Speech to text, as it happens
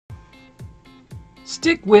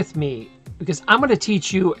Stick with me because I'm going to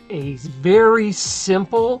teach you a very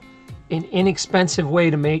simple and inexpensive way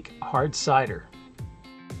to make hard cider.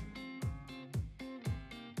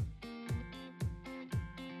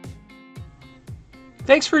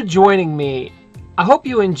 Thanks for joining me. I hope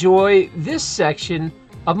you enjoy this section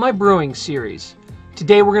of my brewing series.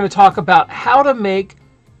 Today we're going to talk about how to make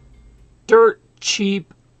dirt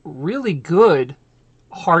cheap, really good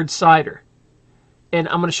hard cider. And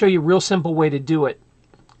I'm going to show you a real simple way to do it.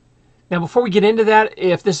 Now before we get into that,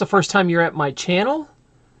 if this is the first time you're at my channel,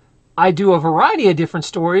 I do a variety of different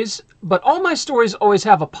stories, but all my stories always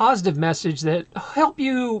have a positive message that help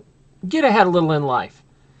you get ahead a little in life.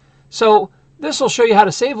 So this will show you how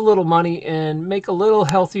to save a little money and make a little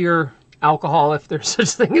healthier alcohol, if there's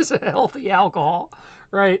such thing as a healthy alcohol,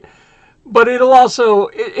 right? But it'll also,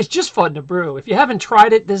 it's just fun to brew. If you haven't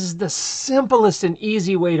tried it, this is the simplest and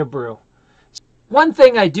easy way to brew. One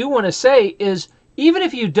thing I do want to say is, even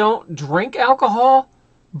if you don't drink alcohol,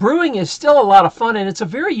 brewing is still a lot of fun, and it's a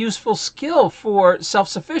very useful skill for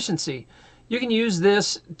self-sufficiency. You can use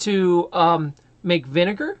this to make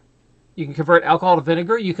vinegar. You can convert alcohol to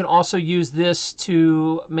vinegar. You can also use this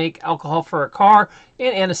to make alcohol for a car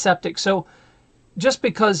and antiseptic. So just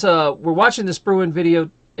because we're watching this brewing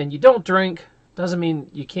video and you don't drink doesn't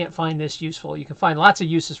mean you can't find this useful. You can find lots of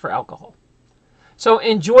uses for alcohol. So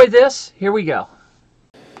enjoy this. Here we go.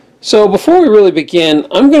 So before we really begin,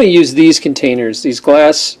 I'm going to use these containers, these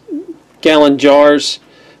glass gallon jars,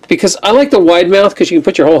 because I like the wide mouth because you can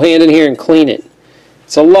put your whole hand in here and clean it.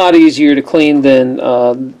 It's a lot easier to clean than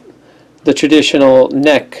the traditional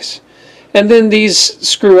necks. And then these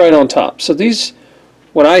screw right on top. So these,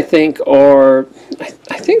 what I think are,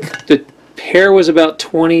 I think the pair was about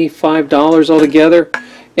 $25 altogether,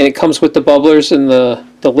 and it comes with the bubblers and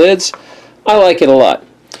the lids. I like it a lot.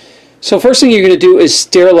 So first thing you're going to do is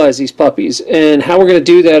sterilize these puppies, and how we're going to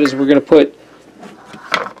do that is we're going to put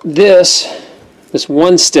this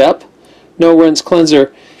one step, no rinse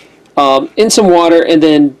cleanser, in some water and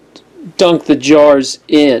then dunk the jars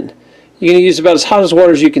in. You're going to use about as hot as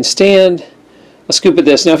water as you can stand, a scoop of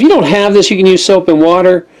this. Now if you don't have this, you can use soap and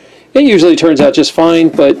water. It usually turns out just fine,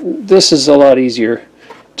 but this is a lot easier.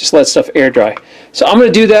 Just let stuff air dry. So I'm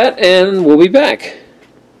going to do that and we'll be back.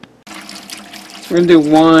 We're going to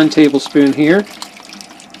do 1 tablespoon here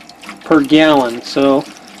per gallon. So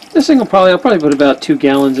this thing will I'll probably put about 2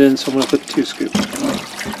 gallons in, so I'm going to put 2 scoops.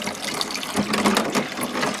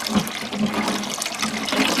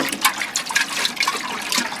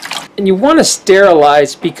 And you want to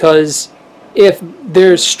sterilize because if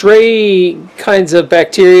there's stray kinds of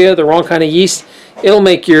bacteria, the wrong kind of yeast, it'll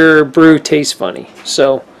make your brew taste funny.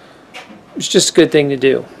 So it's just a good thing to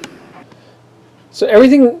do. So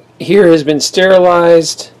everything here has been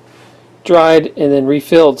sterilized, dried, and then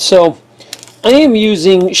refilled. So I am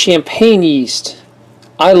using champagne yeast.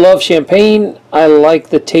 I love champagne. I like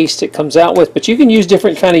the taste it comes out with, but you can use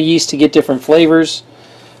different kind of yeast to get different flavors.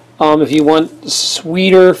 If you want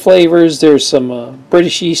sweeter flavors, there's some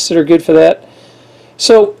British yeasts that are good for that.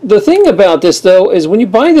 So the thing about this though is when you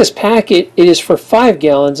buy this packet, it is for 5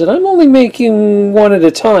 gallons, and I'm only making 1 at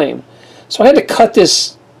a time. So I had to cut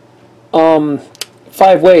this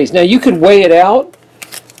 5 ways. Now you could weigh it out,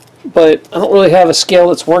 but I don't really have a scale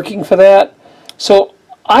that's working for that. So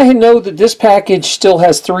I know that this package still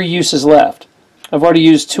has 3 uses left. I've already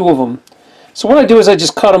used 2 of them. So what I do is I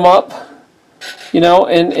just cut them up, you know,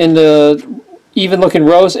 in the even looking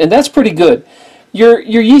rows, and that's pretty good. Your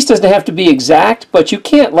yeast doesn't have to be exact, but you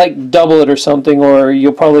can't like double it or something, or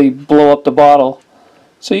you'll probably blow up the bottle.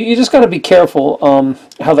 So you just got to be careful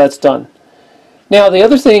how that's done. Now the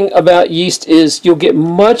other thing about yeast is you'll get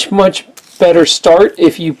much better start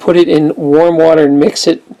if you put it in warm water and mix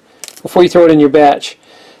it before you throw it in your batch.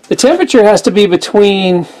 The temperature has to be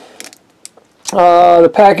between,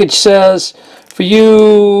 the package says, for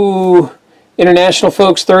you international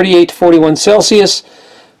folks, 38 to 41 Celsius.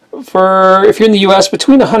 For if you're in the US,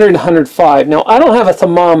 between 100 and 105. Now I don't have a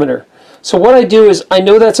thermometer, so what I do is I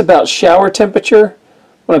know that's about shower temperature.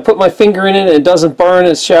 When I put my finger in it and it doesn't burn,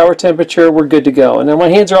 it's shower temperature, we're good to go. And now my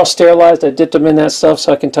hands are all sterilized. I dipped them in that stuff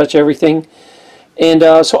so I can touch everything. And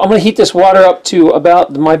so I'm going to heat this water up to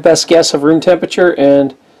about my best guess of room temperature,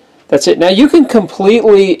 and that's it. Now you can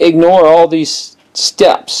completely ignore all these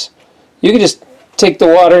steps. You can just take the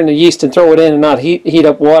water and the yeast and throw it in and not heat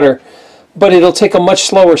up water, but it'll take a much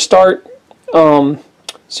slower start, so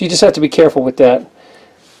you just have to be careful with that.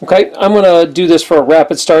 Okay, I'm going to do this for a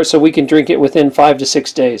rapid start so we can drink it within 5 to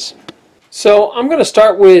 6 days. So I'm going to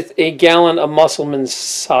start with a gallon of Musselman's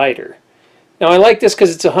cider. Now I like this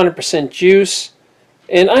because it's 100% juice,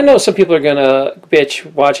 And I know some people are gonna bitch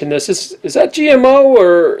watching this. Is that GMO,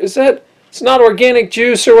 or is that it's not organic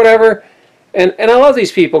juice or whatever? And I love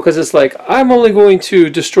these people because it's like, I'm only going to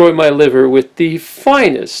destroy my liver with the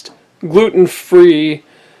finest gluten-free,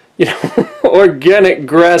 you know, organic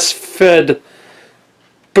grass-fed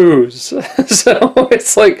booze. So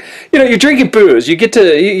it's like, you know, you're drinking booze. You get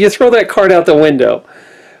to you throw that card out the window.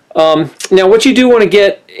 Now, what you do want to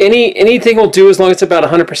get, anything will do as long as it's about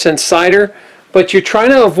 100% cider, but you're trying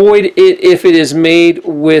to avoid it if it is made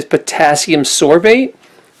with potassium sorbate.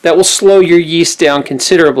 That will slow your yeast down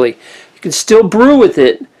considerably. You can still brew with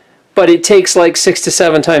it, but it takes like 6 to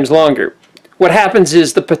 7 times longer. What happens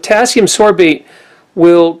is the potassium sorbate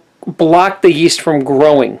will block the yeast from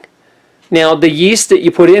growing. Now, the yeast that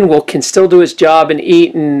you put in can still do its job and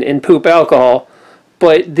eat and poop alcohol,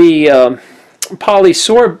 but the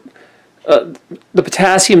the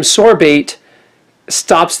potassium sorbate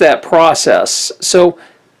stops that process. So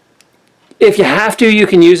if you have to, you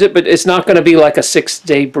can use it, but it's not going to be like a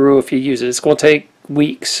 6-day brew if you use it. It's going to take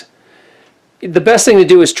weeks. The best thing to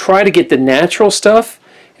do is try to get the natural stuff.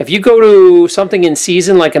 If you go to something in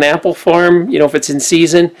season, like an apple farm, you know, if it's in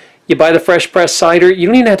season, you buy the fresh pressed cider, you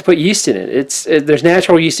don't even have to put yeast in it. There's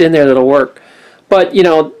natural yeast in there that'll work. But, you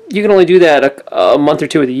know, you can only do that a month or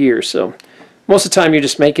two of the year. So most of the time you're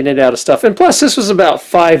just making it out of stuff. And plus, this was about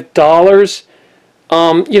 $5.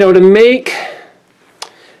 You know, to make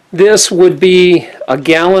this would be a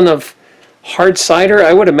gallon of hard cider.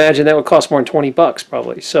 I would imagine that would cost more than $20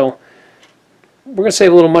 probably. So we're going to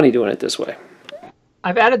save a little money doing it this way.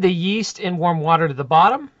 I've added the yeast in warm water to the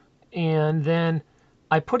bottom, and then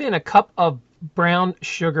I put in a cup of brown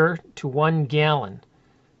sugar to 1 gallon.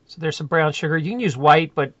 So there's some brown sugar. You can use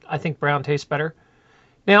white, but I think brown tastes better.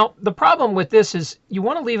 Now, the problem with this is you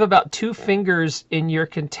want to leave about 2 fingers in your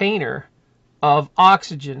container of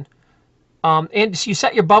oxygen. And so you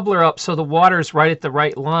set your bubbler up so the water is right at the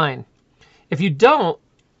right line. If you don't,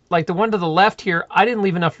 like the one to the left here, I didn't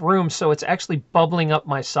leave enough room, so it's actually bubbling up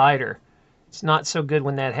my cider. It's not so good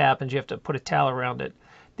when that happens. You have to put a towel around it.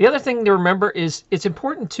 The other thing to remember is it's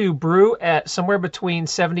important to brew at somewhere between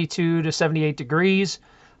 72 to 78 degrees.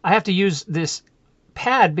 I have to use this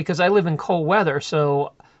pad because I live in cold weather,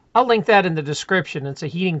 so I'll link that in the description. It's a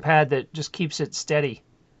heating pad that just keeps it steady.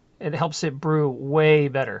 It helps it brew way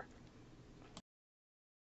better.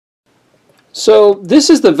 So this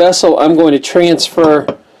is the vessel I'm going to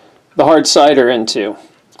transfer the hard cider into.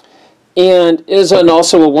 And it is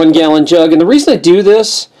also a 1 gallon jug. And the reason I do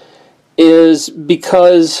this is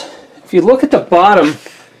because if you look at the bottom,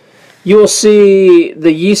 you will see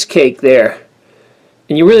the yeast cake there.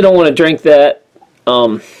 And you really don't want to drink that.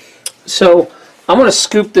 So I'm going to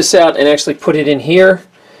scoop this out and actually put it in here.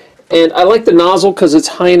 And I like the nozzle because it's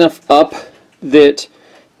high enough up that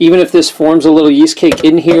even if this forms a little yeast cake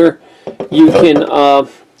in here, you can,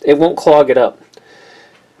 it won't clog it up.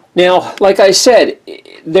 Now, like I said,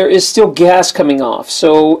 there is still gas coming off.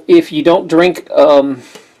 So if you don't drink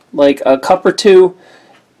like a cup or two,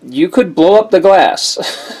 you could blow up the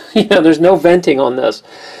glass. You know, there's no venting on this.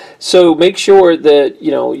 So make sure that,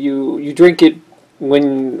 you know, you drink it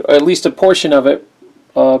when, or at least a portion of it,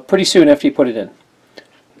 pretty soon after you put it in.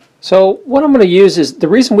 So what I'm going to use is, the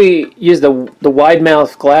reason we use the wide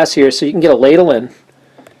mouth glass here so you can get a ladle in.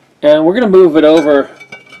 And we're going to move it over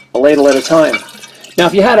a ladle at a time. Now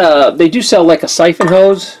if you had they do sell like a siphon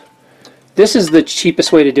hose. This is the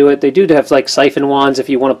cheapest way to do it. They do have like siphon wands if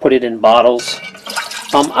you want to put it in bottles.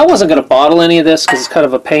 I wasn't going to bottle any of this because it's kind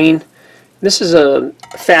of a pain. This is a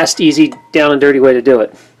fast, easy, down and dirty way to do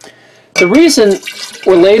it. The reason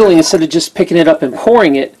we're ladling instead of just picking it up and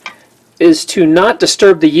pouring it is to not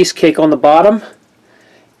disturb the yeast cake on the bottom.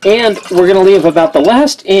 And we're going to leave about the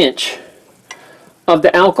last inch of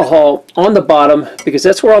the alcohol on the bottom because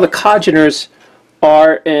that's where all the congeners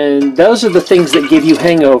are, and those are the things that give you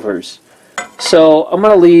hangovers. So I'm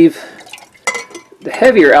going to leave the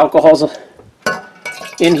heavier alcohols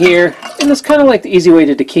in here, and that's kind of like the easy way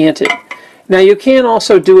to decant it. Now you can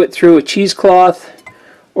also do it through a cheesecloth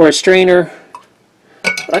or a strainer.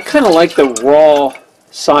 But I kind of like the raw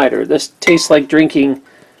cider. This tastes like drinking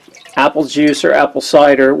apple juice or apple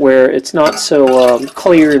cider where it's not so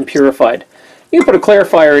clear and purified. You can put a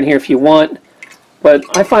clarifier in here if you want, but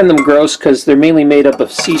I find them gross because they're mainly made up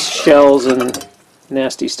of seashells and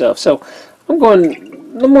nasty stuff. So I'm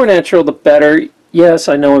going, the more natural the better. Yes,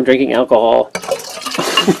 I know I'm drinking alcohol.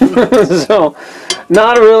 So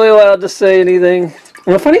not really allowed to say anything.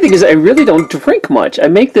 And the funny thing is I really don't drink much. I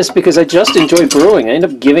make this because I just enjoy brewing. I end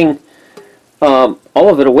up giving all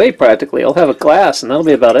of it away practically. I'll have a glass and that'll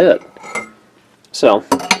be about it. So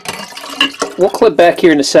we'll clip back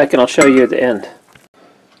here in a second. I'll show you at the end.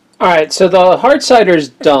 Alright, so the hard cider's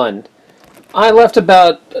done. I left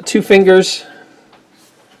about 2 fingers.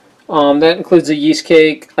 That includes a yeast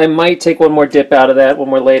cake. I might take one more dip out of that, one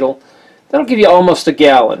more ladle. That'll give you almost a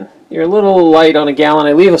gallon. You're a little light on a gallon.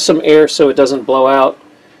 I leave some air so it doesn't blow out.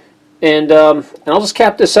 And I'll just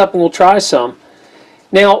cap this up and we'll try some.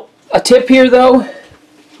 Now, a tip here though,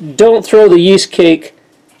 don't throw the yeast cake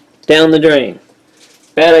down the drain.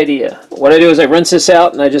 Bad idea. What I do is I rinse this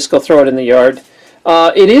out and I just go throw it in the yard.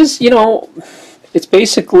 It is, you know, it's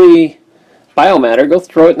basically biomatter. Go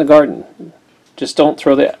throw it in the garden. Just don't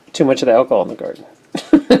throw too much of the alcohol in the garden.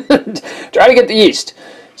 Try to get the yeast.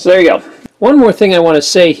 So there you go. One more thing I want to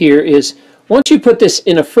say here is once you put this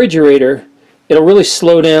in a refrigerator, it'll really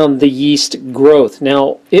slow down the yeast growth.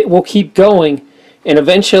 Now, it will keep going, and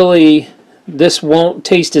eventually this won't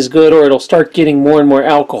taste as good, or it'll start getting more and more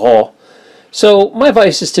alcohol. So my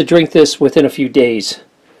advice is to drink this within a few days.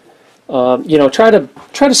 You know, try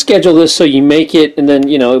to schedule this so you make it, and then,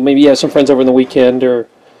 you know, maybe you have some friends over on the weekend, or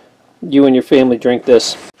you and your family drink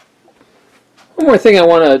this. One more thing I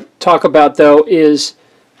want to talk about though is,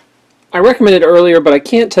 I recommended earlier, but I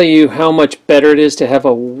can't tell you how much better it is to have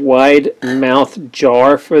a wide mouth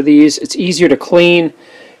jar for these. It's easier to clean.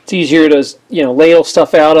 It's easier to, you know, ladle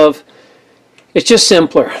stuff out of. It's just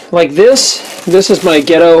simpler. Like this is my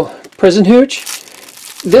ghetto prison hooch.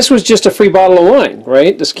 This was just a free bottle of wine,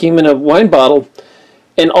 right? This came in a wine bottle.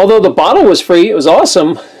 And although the bottle was free, it was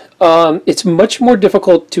awesome, it's much more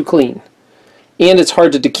difficult to clean. And it's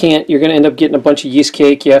hard to decant. You're going to end up getting a bunch of yeast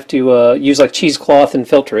cake. You have to use like cheesecloth and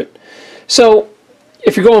filter it. So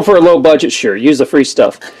if you're going for a low budget, sure, use the free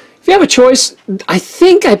stuff. If you have a choice, I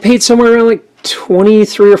think I paid somewhere around like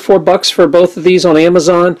 23 or 4 bucks for both of these on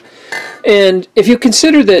Amazon. And if you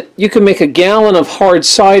consider that you can make a gallon of hard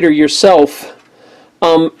cider yourself,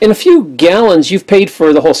 in a few gallons you've paid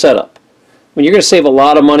for the whole setup. I mean, you're going to save a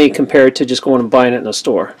lot of money compared to just going and buying it in a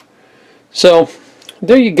store. So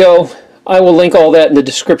there you go. I will link all that in the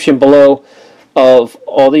description below of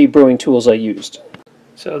all the brewing tools I used.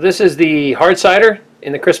 So this is the hard cider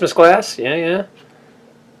in the Christmas glass. Yeah.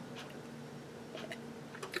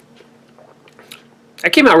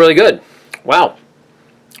 That came out really good. Wow.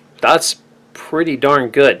 That's pretty darn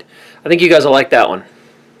good. I think you guys will like that one.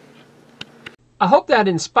 I hope that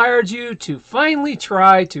inspired you to finally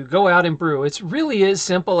try to go out and brew. It's really as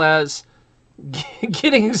simple as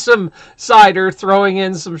getting some cider, throwing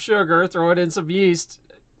in some sugar, throwing in some yeast,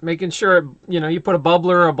 making sure, you know, you put a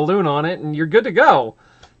bubbler or a balloon on it, and you're good to go.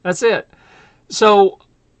 That's it. So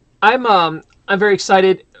I'm very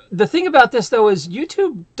excited. The thing about this though is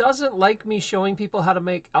YouTube doesn't like me showing people how to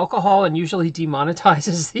make alcohol and usually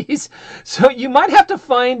demonetizes these. So you might have to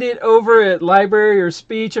find it over at Library or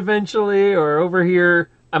Speech eventually, or over here.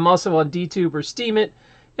 I'm also on DTube or Steam It,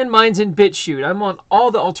 and mine's in BitChute. I'm on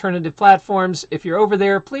all the alternative platforms. If you're over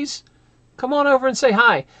there, please come on over and say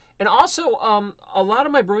hi. And also, a lot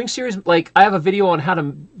of my brewing series, like I have a video on how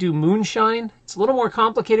to do moonshine. It's a little more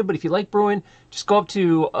complicated, but if you like brewing, just go up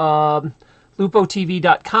to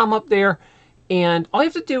lupotv.com up there, and all you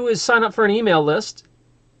have to do is sign up for an email list,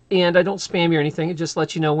 and I don't spam you or anything. It just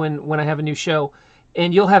lets you know when I have a new show,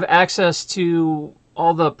 and you'll have access to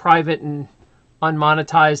all the private and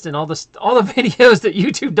unmonetized and all the videos that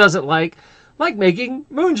YouTube doesn't like making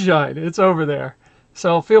moonshine. It's over there.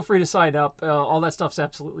 So feel free to sign up. All that stuff's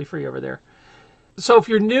absolutely free over there. So if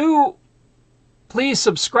you're new, please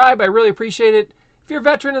subscribe. I really appreciate it. If you're a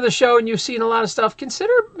veteran of the show and you've seen a lot of stuff,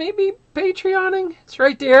 consider maybe Patreoning. It's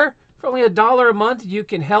right there. For only $1 a month, you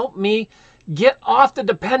can help me get off the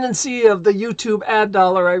dependency of the YouTube ad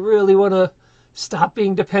dollar. I really want to stop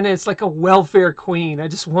being dependent. It's like a welfare queen. I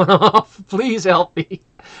just want off. Please help me.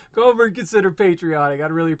 Go over and consider Patreoning.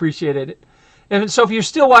 I'd really appreciate it. And so if you're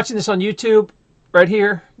still watching this on YouTube, right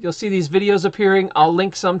here, you'll see these videos appearing. I'll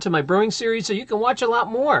link some to my brewing series so you can watch a lot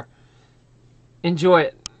more. Enjoy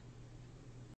it.